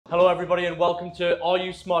Hello everybody and welcome to Are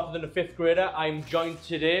You Smarter Than a Fifth Grader? I'm joined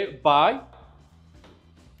today by...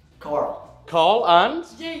 Carl and...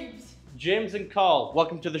 James and Carl.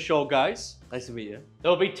 Welcome to the show, guys. Nice to meet you.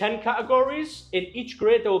 There will be 10 categories. In each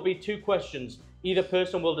grade there will be 2 questions. Either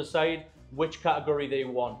person will decide which category they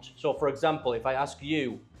want. So for example, if I ask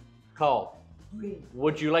you, Carl,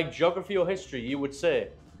 would you like geography or history? You would say...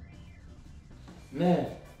 Man.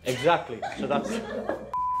 Exactly. So that's...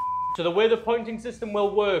 So the way the pointing system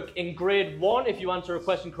will work, in grade 1, if you answer a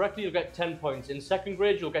question correctly, you'll get 10 points. In second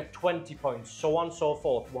grade, you'll get 20 points, so on and so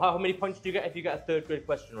forth. How many points do you get if you get a third grade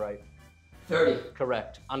question right? 30.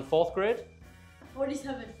 Correct. And fourth grade?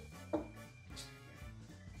 47. Can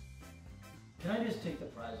I just take the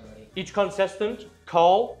prize already? Each contestant,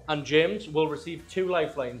 Carl and James, will receive 2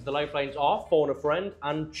 lifelines. The lifelines are phone a friend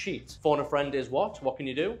and cheat. Phone a friend is what? What can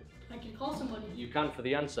you do? I can call somebody. You can for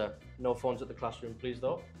the answer. No phones at the classroom, please,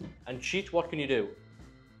 though. And cheat, what can you do?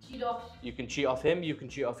 Cheat off. You can cheat off him, you can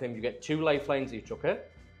cheat off him. You get 2 lifelines each, okay?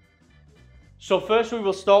 So first we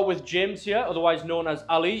will start with James here, otherwise known as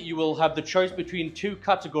Ali. You will have the choice between 2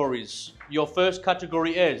 categories. Your first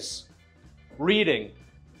category is reading.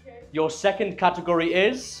 Okay. Your second category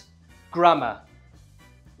is grammar.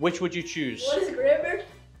 Which would you choose? What is grammar?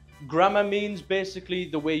 Grammar means basically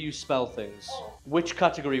the way you spell things. Oh. Which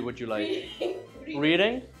category would you like? Reading.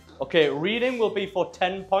 Reading? Okay, reading will be for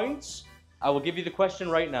 10 points. I will give you the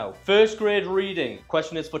question right now. First grade reading.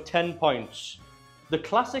 Question is for 10 points. The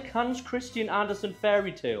classic Hans Christian Andersen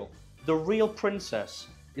fairy tale, The Real Princess,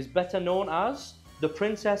 is better known as The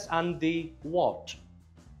Princess and the what?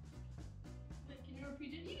 Can you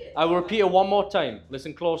repeat it again? I will repeat it one more time.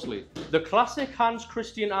 Listen closely. The classic Hans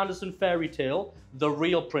Christian Andersen fairy tale, The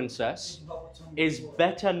Real Princess, is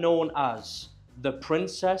better known as The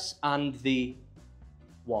Princess and the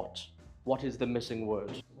what? What is the missing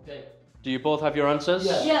word? Okay. Do you both have your answers?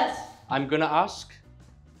 Yes. Yes. I'm gonna ask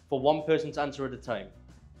for one person's answer at a time.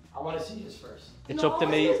 I want to see this first. It's No, up to I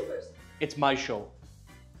wanna me. see this first. It's my show.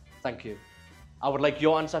 Thank you. I would like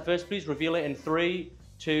your answer first, please. Reveal it in 3,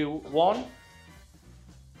 2, 1.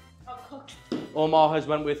 I'll cook. Omar has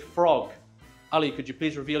went with frog. Ali, could you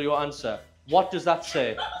please reveal your answer? What does that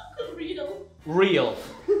say? Riddle. Real.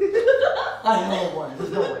 I know one.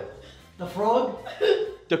 There's no way. The frog?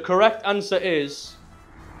 The correct answer is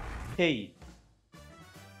P.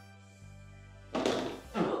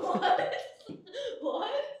 What?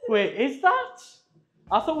 What? Wait, is that?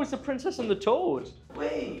 I thought it was the Princess and the Toad.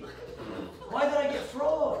 Wait. Why did I get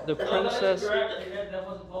frog? The Princess.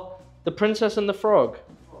 The Princess and the Frog.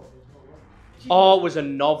 Oh, it was a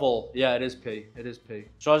novel. Yeah, it is P. It is P.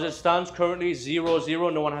 So as it stands currently,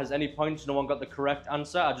 0-0. No one has any points. No one got the correct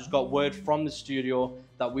answer. I just got word from the studio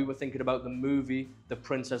that we were thinking about the movie The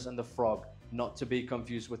Princess and the Frog, not to be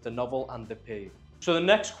confused with the novel and the P. So the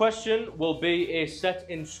next question will be a set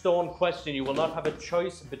in stone question. You will not have a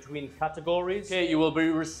choice between categories. Okay, you will be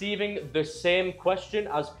receiving the same question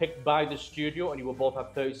as picked by the studio, and you will both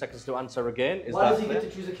have 30 seconds to answer again. Why does he get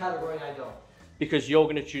to choose a category and I don't? Because you're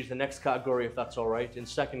going to choose the next category, if that's all right, in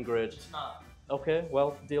second grade. It's not. Okay,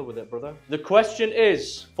 well, deal with it, brother. The question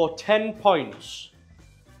is for 10 points.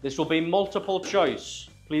 This will be multiple choice.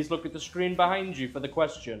 Please look at the screen behind you for the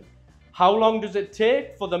question. How long does it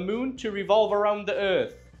take for the moon to revolve around the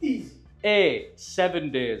Earth? Easy. A, 7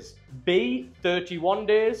 days. B, 31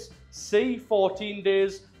 days. C, 14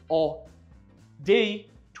 days. Or D,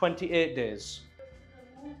 28 days.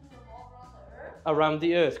 Around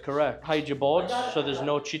the Earth, correct. Hide your boards so there's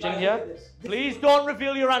no cheating here. Please don't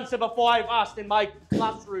reveal your answer before I've asked in my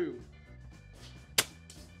classroom.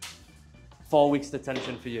 4 weeks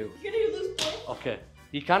detention for you. You're gonna lose points? Okay.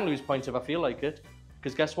 You can lose points if I feel like it.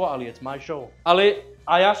 Because guess what, Ali? It's my show. Ali,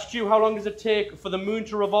 I asked you how long does it take for the moon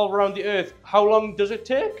to revolve around the Earth. How long does it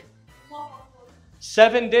take?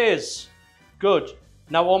 7 days. Good.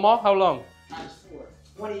 Now, Omar, how long? Times 4.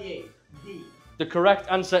 28. D. The correct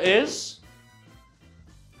answer is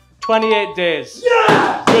 28 days.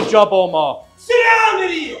 Yeah! Good job, Omar. Sit down,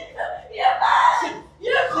 idiot! Yeah,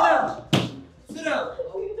 Sit down. Sit down.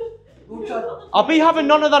 I'll be having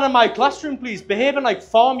none of that in my classroom, please. Behaving like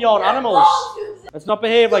farmyard animals. Let's not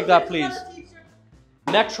behave like that, please.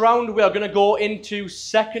 Next round, we are going to go into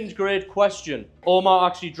second grade question. Omar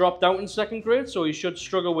actually dropped out in second grade, so he should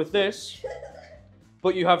struggle with this.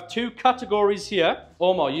 But you have 2 categories here.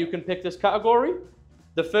 Omar, you can pick this category.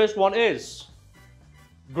 The first one is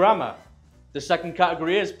grammar. The second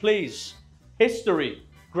category is, please, history.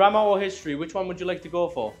 Grammar or history, which one would you like to go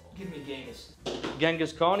for? Give me Genghis.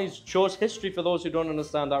 Genghis Khan, he chose history for those who don't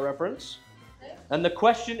understand that reference. And the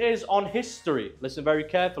question is on history. Listen very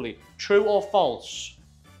carefully. True or false?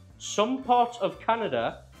 Some parts of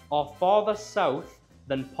Canada are farther south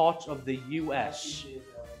than parts of the US.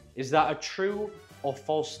 Is that a true or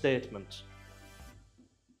false statement?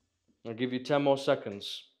 I'll give you 10 more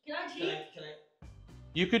seconds. Can I cheat? Can I?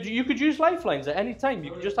 You could use lifelines at any time.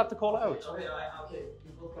 You just have to call it out. Okay,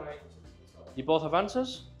 you both got right answers. Let's go. You both have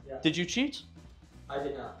answers? Yeah. Did you cheat? I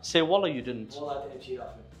did not. Say Walla you didn't. Well, I didn't cheat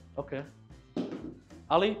off him. Okay.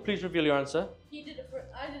 Ali, please reveal your answer. He did it first.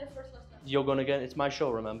 I did it first last time. You're going again. It's my show,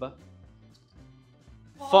 remember?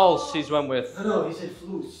 False, he's went with. No, he said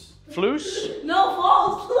floose. Floose? No,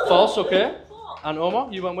 false. False, okay. False. And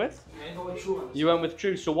Omar, you went with? I know what true ones. You went with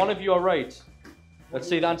true. So one of you are right. Let's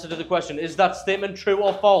see the answer to the question. Is that statement true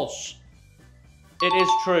or false? It is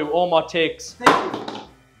true. Omar takes Thank you.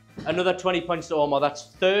 another 20 points to Omar. That's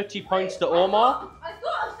 30 points to Omar. I thought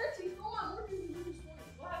I said to Omar, what did you do this morning?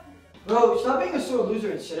 What happened? Bro, stop being a sore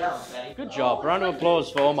loser and sit down, Danny. Good job. Round of applause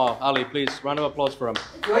for Omar. Ali, please. Round of applause for him.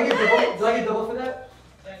 Do I get double for that?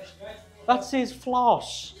 That says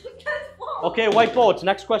floss. That's false. Okay, whiteboard.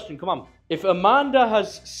 Next question. Come on. If Amanda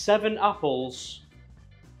has 7 apples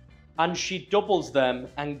and she doubles them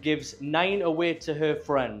and gives 9 away to her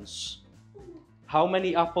friends, how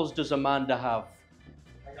many apples does Amanda have?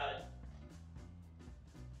 I got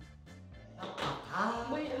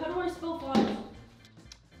it. Wait, how do I spell 5?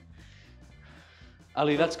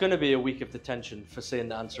 Ali, that's going to be a week of detention for saying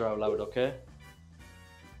the answer out loud, okay?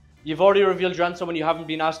 You've already revealed your answer when you haven't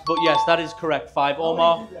been asked, but yes, that is correct. 5,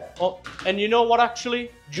 Omar. Oh, and you know what,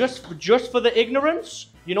 actually? Just for the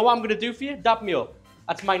ignorance, you know what I'm going to do for you? Dab me up.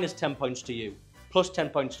 That's minus 10 points to you. Plus 10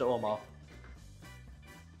 points to Omar.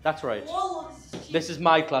 That's right. Whoa, This is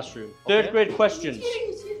my classroom. Third grade questions.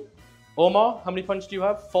 Omar, how many points do you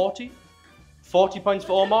have? 40? 40 points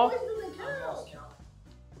for Omar.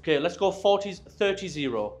 Okay, let's go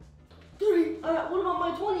 30-0. 30. What about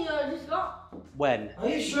my 20 I just got? When? Are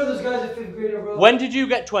you sure this guy's a 5th grader, bro? When did you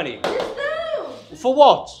get 20? Just now. For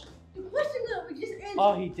what? The question that we just answered.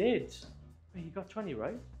 Oh, he did. Wait, he got 20,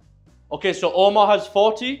 right? Okay, so Omar has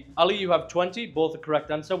 40. Ali, you have 20. Both the correct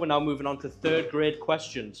answer. We're now moving on to 3rd grade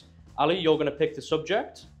questions. Ali, you're going to pick the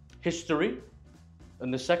subject, history.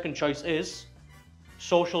 And the second choice is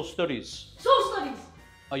social studies. Social studies.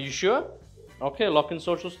 Are you sure? Okay, lock in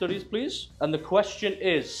social studies, please. And the question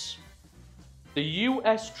is, the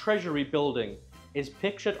US Treasury building is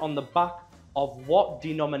pictured on the back of what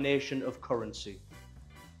denomination of currency?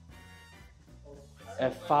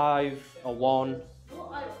 A 5, a 1.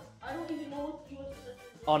 Well, I don't even know what the US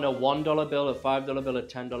is. On a $1 bill, a $5 bill, a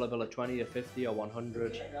 $10 bill, a 20, a 50, a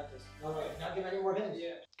 100. I got this. No, not give any more hints. Yeah.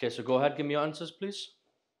 Okay, so go ahead, give me your answers, please.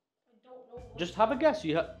 I don't know. Just have a guess.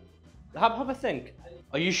 You have a think.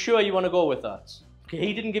 Are you sure you want to go with that? Okay,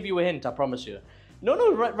 he didn't give you a hint, I promise you.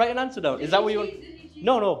 No, write an answer down. Is that what you want?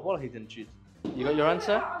 No, well, he didn't cheat. You got your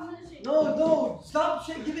answer? I'm gonna say No, stop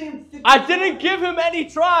giving him 50. I didn't give him any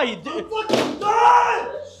try. I'm fucking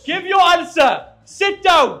done! Give your answer. Sit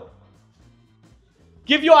down.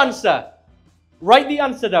 Give your answer. Write the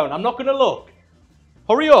answer down. I'm not going to look.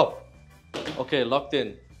 Hurry up. Okay, locked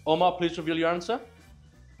in. Omar, please reveal your answer.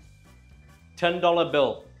 $10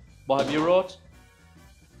 bill. What have you wrote?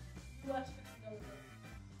 US.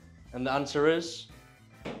 And the answer is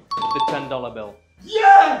the $10 bill.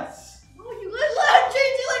 Yes! Oh, you guys let him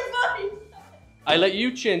change it like 5. I let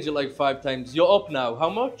you change it like 5 times. You're up now. How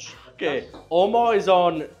much? Okay. Omar is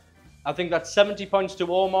on, I think that's 70 points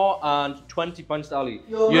to Omar and 20 points to Ali.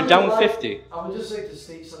 You're down 50. I would just like to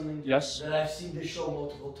state something. Yes. That I've seen this show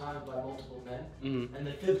multiple times by multiple men. Mhm. And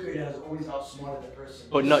the 5th grader has always outsmarted the person.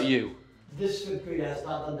 But not you. This 5th grader has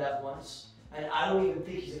not done that once. And I don't even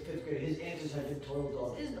think he's a 5th grader. His answers have been total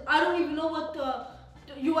dog. I don't even know what the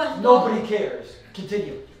US. Nobody cares.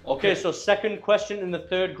 Continue. Okay, so second question in the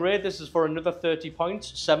 3rd grade. This is for another 30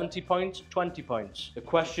 points, 70 points, 20 points. The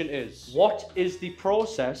question is, what is the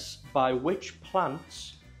process by which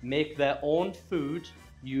plants make their own food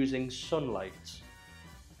using sunlight?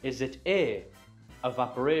 Is it A,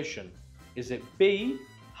 evaporation? Is it B,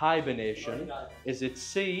 hibernation? Is it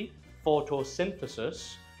C,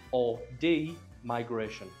 photosynthesis? Or D,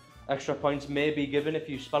 migration? Extra points may be given if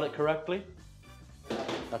you spell it correctly.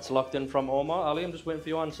 That's locked in from Omar. Ali, I'm just waiting for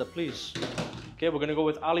your answer, please. Okay, we're going to go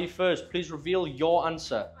with Ali first. Please reveal your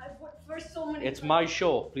answer. I've worked for so many. It's my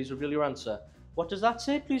show. Please reveal your answer. What does that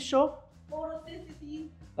say, please show? Photosynthesis.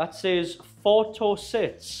 That says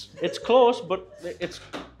photosits. It's close, but it's...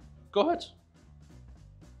 Go ahead.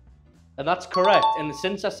 And that's correct. And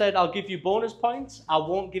since I said I'll give you bonus points, I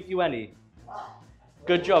won't give you any.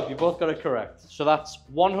 Good job, you both got it correct. So that's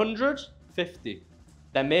 150.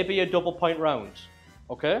 There may be a double point round.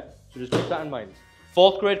 Okay? So just keep that in mind.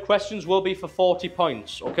 Fourth grade questions will be for 40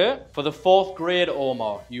 points, okay? For the fourth grade,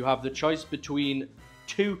 Omar, you have the choice between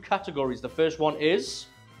two categories. The first one is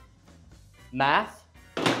math.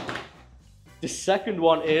 The second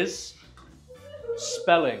one is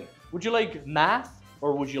spelling. Would you like math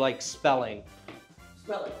or would you like spelling?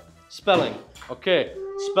 Spelling. Spelling. Okay.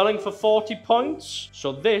 Spelling for 40 points.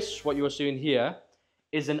 So this, what you are seeing here,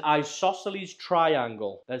 is an isosceles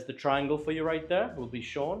triangle. There's the triangle for you right there. Will be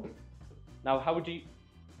shown. Now, how would you...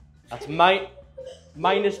 That's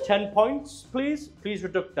minus 10 points, please. Please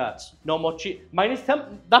reduct that. No more cheat. Minus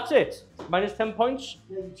 10. That's it. Minus 10 points.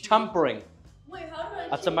 Tampering. Wait, how do I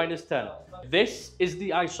That's a minus 10. This is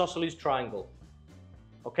the isosceles triangle.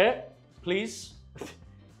 Okay? Please.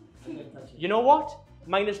 You know what?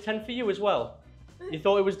 Minus 10 for you as well. You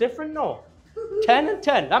thought it was different? No. 10 and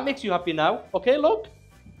 10. That makes you happy now. Okay, look.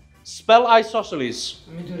 Spell isosceles.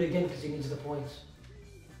 Let me do it again because he needs the points.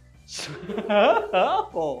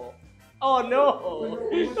 Oh no.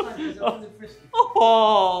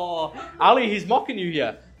 Oh, Ali, he's mocking you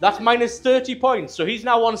here. That's minus 30 points. So he's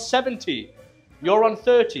now on 70. You're on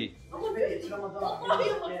 30. I'm on 50.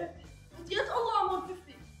 Yes, Allah, I'm on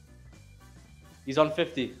 50. He's on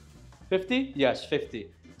 50. 50? Yes, 50.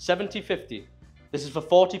 70, 50. This is for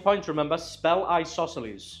 40 points, remember? Spell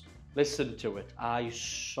isosceles. Listen to it.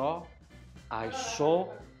 Isosceles.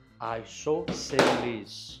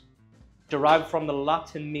 Derived from the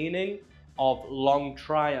Latin meaning of long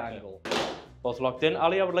triangle. Both locked in.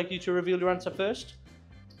 Ali, I would like you to reveal your answer first.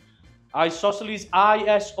 Isosceles,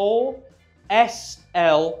 I-S-O-S-L-I-E-S.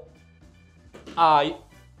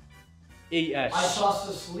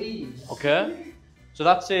 Isosceles. Okay. So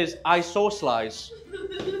that says isosceles.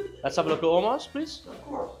 Let's have a look at Omar's, please. Of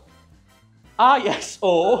course. I-S-O-S-I-L-E-S.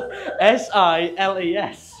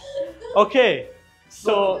 Okay.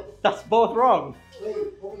 So that's both wrong.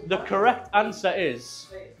 The correct answer is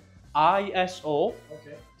I-S-O-C-E-L-E-S.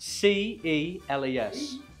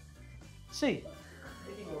 C.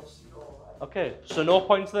 Okay, so no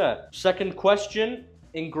points there. Second question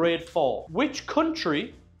in grade 4. Which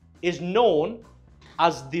country is known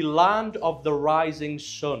as the land of the rising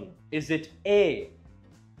sun? Is it A,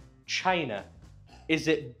 China? Is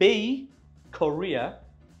it B, Korea?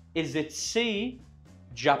 Is it C,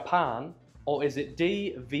 Japan? Or is it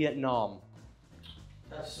D, Vietnam?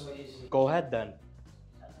 That's so easy. Go ahead then.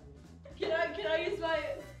 Can I use my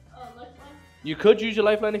lifeline? You could use your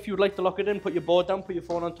lifeline if you would like to lock it in. Put your board down, put your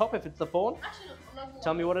phone on top if it's the phone. Actually, no, I'm not gonna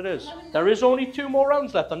Tell me what it is. I'm not gonna- There is only 2 more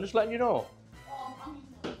rounds left, I'm just letting you know. I'm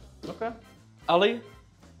using my lifeline. Okay. Ali,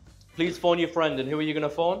 please phone your friend, and who are you going to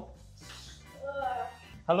phone?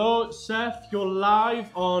 Hello, Seth, you're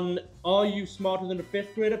live on Are You Smarter Than a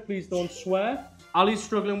 5th Grader? Please don't swear. Ali's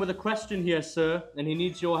struggling with a question here, sir, and he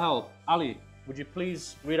needs your help. Ali, would you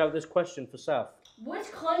please read out this question for Seth?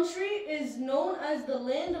 Which country is known as the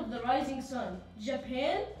land of the rising sun?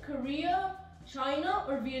 Japan, Korea, China,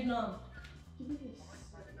 or Vietnam?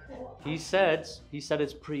 He said he's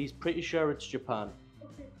pretty sure it's Japan.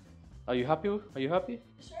 Okay. Are you happy? Are you happy?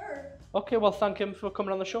 Sure. Okay, well, thank him for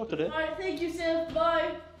coming on the show today. Alright, thank you, Sam.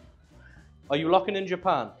 Bye. Are you locking in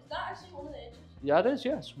Japan? Is that actually one of the answers? Yeah, it is,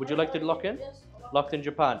 yes. Would you like to lock in? Yes. Locked in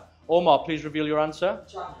Japan. Omar, please reveal your answer.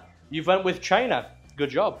 China. You went with China. Good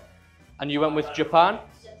job. And you went with Japan.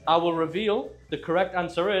 I will reveal the correct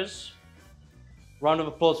answer is... Round of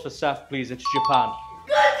applause for Seth, please. It's Japan.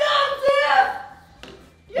 Good job, Sam!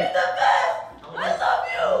 You're the best! I love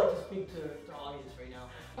you! I'd like to speak to the audience right now.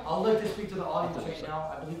 I'd like to speak to the audience right now.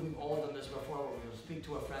 I believe we've all done this before, where we'll speak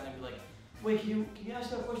to a friend and be like, wait, can you ask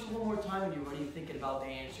that question one more time? And you're already thinking about the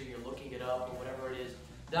answer, you're looking it up or whatever it is.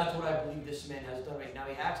 That's what I believe this man has done right now.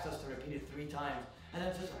 He asked us to repeat it 3 times. And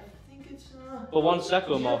then says, I think it's But 1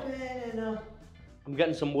 second, Omar. Japan and, I'm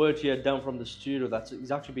getting some word here down from the studio that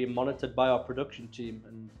he's actually being monitored by our production team,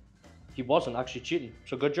 and he wasn't actually cheating.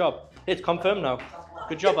 So good job. It's confirmed now.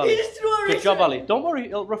 Good job, Ali. Good job, Ali. Don't worry,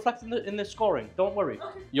 it'll reflect in the scoring. Don't worry.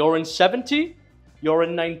 You're in 70. You're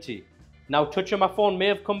in 90. Now, touching my phone may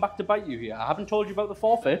have come back to bite you here. I haven't told you about the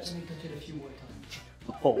forfeit. Let me touch it a few more times.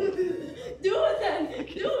 Oh. Do it then!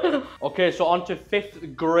 Do it! Okay, so on to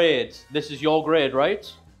 5th grade. This is your grade,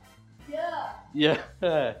 right? Yeah.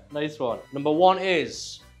 Yeah, nice one. Number 1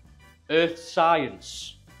 is Earth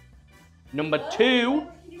Science. Number 2,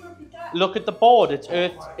 Can you repeat that? look at the board. It's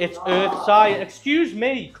Earth Science. Excuse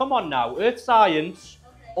me. Come on now. Earth Science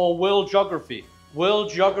or World Geography. World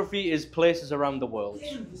Geography is places around the world.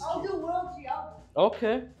 I'll do world geography.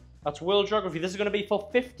 Okay, that's World Geography. This is going to be for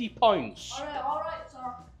 50 points. Alright,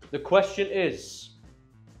 sir. The question is,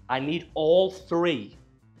 I need all three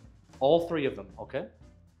of them, okay?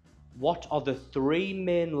 What are the 3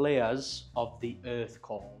 main layers of the Earth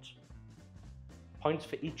called? Points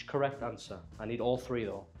for each correct answer. I need all 3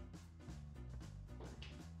 though.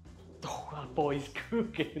 Oh, that boy's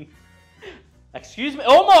cooking. Excuse me?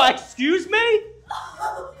 Omar, excuse me?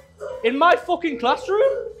 In my fucking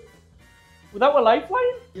classroom? Without a lifeline?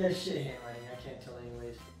 Yeah, shit handwriting. I can't tell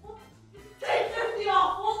anyways. Take 50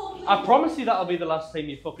 off. All of I promise you that'll be the last time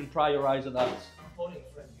you fucking pry your eyes at that. I'm phoning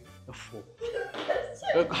a friend, you. Oh, fuck.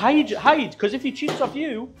 Hide, because if he cheats off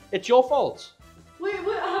you, it's your fault. Wait,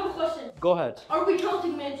 I have a question. Go ahead. Are we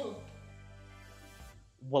counting mantle?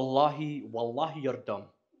 Wallahi, you're dumb.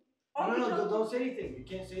 No, don't say anything. You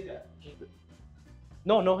can't say that.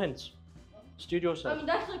 No hints. Studio I said. mean,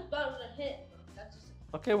 that's like that was a hit. That's just...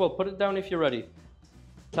 Okay, well, put it down if you're ready.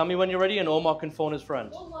 Tell me when you're ready and Omar can phone his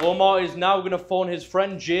friend. Omar. Omar is now going to phone his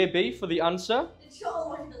friend JB for the answer.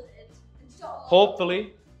 Inshallah, he does it. Inshallah.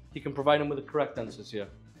 Hopefully, he can provide him with the correct answers here.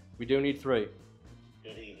 We do need 3.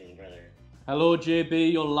 Good evening, brother. Hello,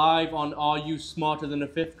 JB. You're live on Are You Smarter Than a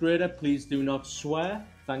 5th Grader? Please do not swear.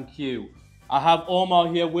 Thank you. I have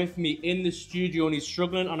Omar here with me in the studio and he's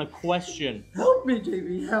struggling on a question. Help me,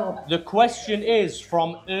 JB, help. The question is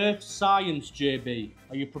from Earth Science, JB.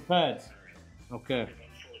 Are you prepared? Okay.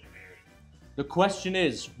 The question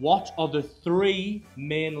is, what are the 3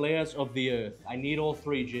 main layers of the Earth? I need all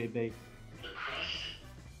 3, JB. The crust,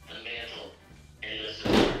 the mantle, and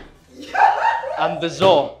the zone. And the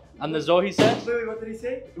Zor. And the Zor, he said? Wait, what did he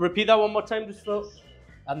say? Repeat that one more time, just for...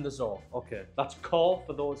 And the Zor. Okay. That's core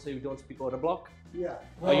for those who don't speak Odablock. Yeah.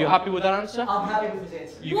 Are you happy with that answer? I'm happy with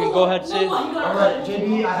his answer. You can go ahead, say. Alright,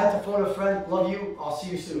 JB, I had to phone a friend. Love you. I'll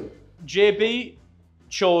see you soon. JB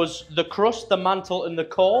chose the crust, the mantle, and the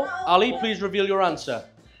core. Ali, please reveal your answer.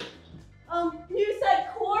 You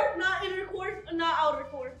said core, not inner core, not outer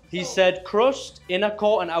core. He said crust, inner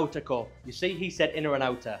core, and outer core. You see, he said inner and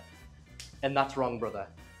outer. And that's wrong, brother.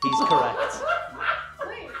 He's correct.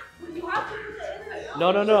 Wait, you have to put the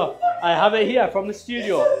inner. No. I have it here from the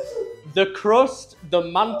studio. The crust, the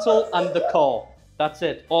mantle, and the core. That's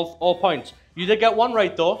it. All points. You did get 1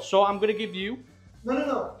 right though, so I'm gonna give you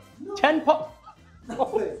No. 10 points.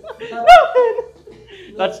 Nothing.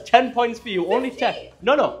 That's 10 points for you. Only 10.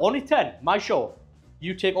 No, only 10. My show.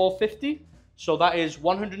 You take all 50. So that is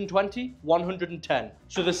 120, 110.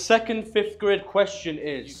 So the second 5th grade question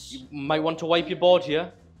is, you might want to wipe your board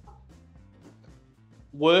here.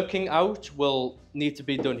 Working out will need to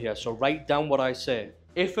be done here. So write down what I say.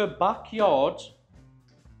 If a backyard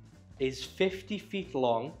is 50 feet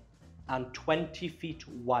long and 20 feet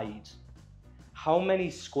wide, how many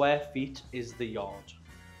square feet is the yard?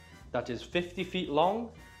 That is 50 feet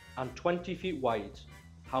long and 20 feet wide.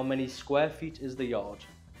 How many square feet is the yard?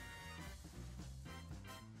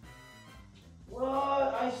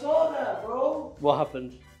 What? I saw that, bro. What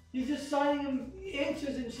happened? He's just signing him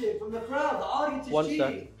answers and shit from the crowd. The audience is One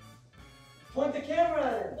cheating. sec. Point the camera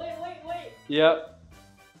at him. Wait. Yeah.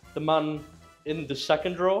 The man in the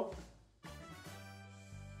second row.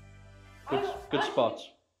 Good spot.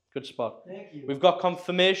 Good spot. Thank you. We've got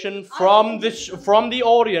confirmation from the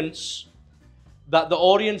audience that the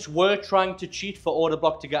audience were trying to cheat for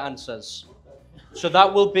Odablock to get answers. So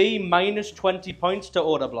that will be minus 20 points to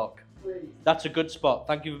Odablock. That's a good spot.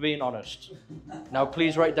 Thank you for being honest. Now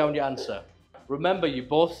please write down your answer. Remember, you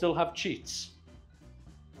both still have cheats.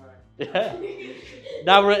 Yeah.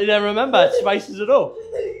 Now remember, it spices it up.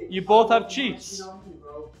 You both have cheats.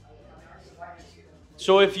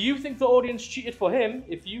 So if you think the audience cheated for him,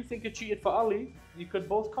 if you think it cheated for Ali, you could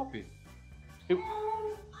both copy. Actually,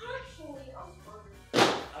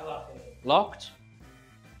 I locked it. Locked?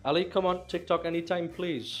 Ali, come on, TikTok anytime,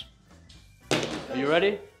 please. Are you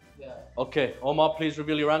ready? Yeah. Okay, Omar, please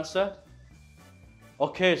reveal your answer.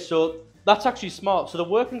 Okay, so that's actually smart. So the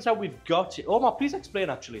workings out we've got here. Omar, please explain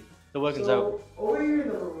actually the workings out. Over here in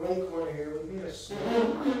the right corner here, we made a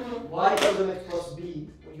slope. Y equals mx plus b.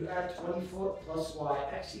 When you add 24 plus y,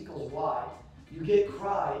 x equals y, you get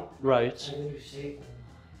cry. Right. And then you say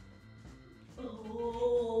 50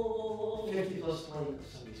 plus 20 equals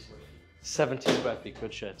 70 square feet. 70 square feet,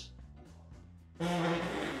 good shit.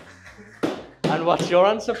 And what's your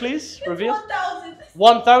answer, please? Reveal. 1,000.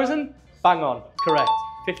 1,000? Bang on, correct.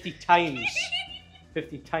 50 times.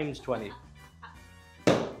 50 times 20.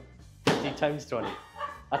 50 times 20.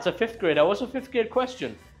 That's a 5th grade. That was a 5th grade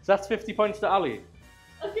question. So that's 50 points to Ali.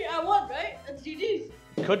 Okay, I won, right? That's GG's.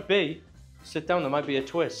 Could be. Sit down, there might be a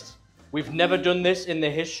twist. We've never done this in the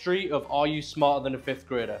history of Are You Smarter Than a 5th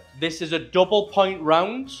Grader? This is a double point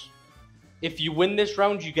round. If you win this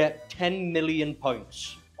round, you get 10 million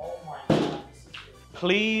points. Oh my god.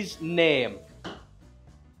 Please name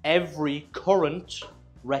every current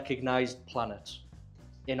recognized planet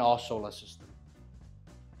in our solar system.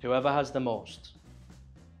 Whoever has the most.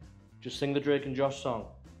 Just sing the Drake and Josh song.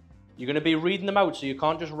 You're going to be reading them out, so you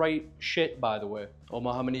can't just write shit, by the way.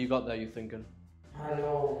 Omar, how many you got there, you thinking? I don't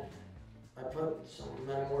know. I put some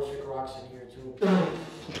metamorphic rocks in here too.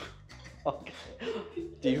 Okay.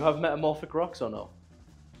 Do you have metamorphic rocks or no?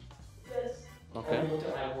 Yes. Okay. I looked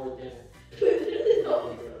at my board there.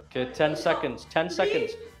 Okay, 10 seconds. 10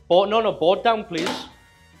 seconds. Board down, please.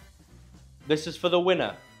 This is for the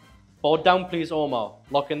winner. Board down, please, Omar.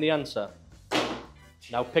 Lock in the answer.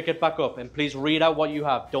 Now pick it back up and please read out what you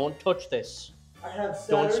have. Don't touch this. I have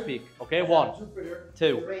Saturn. Don't speak. Okay, I have 1, Jupiter, 2,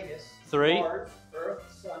 Uranus, 3. Mars, Earth,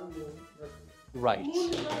 Sun, Moon, Mercury. Right. Moon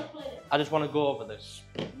is not a planet. I just want to go over this.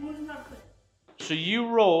 Moon is not a planet. So you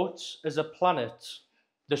wrote as a planet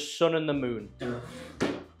the sun and the moon.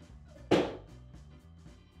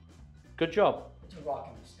 Good job. It's a rock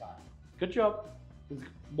in the sky. Good job.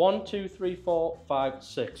 1, 2, 3, 4, 5,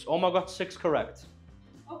 6. Omar got 6 correct.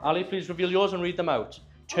 Okay. Ali, please reveal yours and read them out.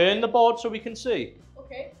 Turn the board so we can see.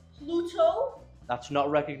 Okay. Pluto. That's not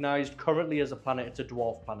recognized currently as a planet. It's a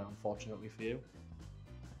dwarf planet, unfortunately for you.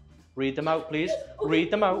 Read them out, please. Okay.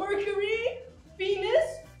 Read them out. Mercury,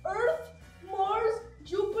 Venus, Earth, Mars,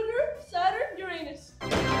 Jupiter, Saturn, Uranus.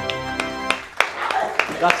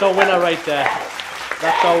 That's our winner right there.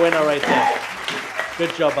 That's our winner right there.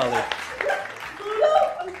 Good job, Ali.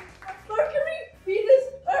 Pluto, Mercury, Venus,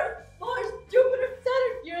 Earth, Mars, Jupiter,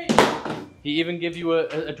 Saturn, Uranus. He even gave you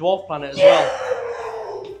a dwarf planet as well.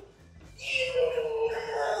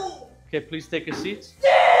 Okay, please take a seat.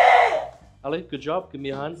 Ali, good job. Give me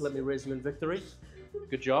a hand. Let me raise you in victory.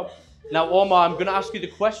 Good job. Now, Omar, I'm going to ask you the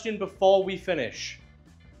question before we finish.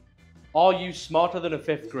 Are you smarter than a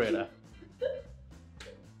 5th grader?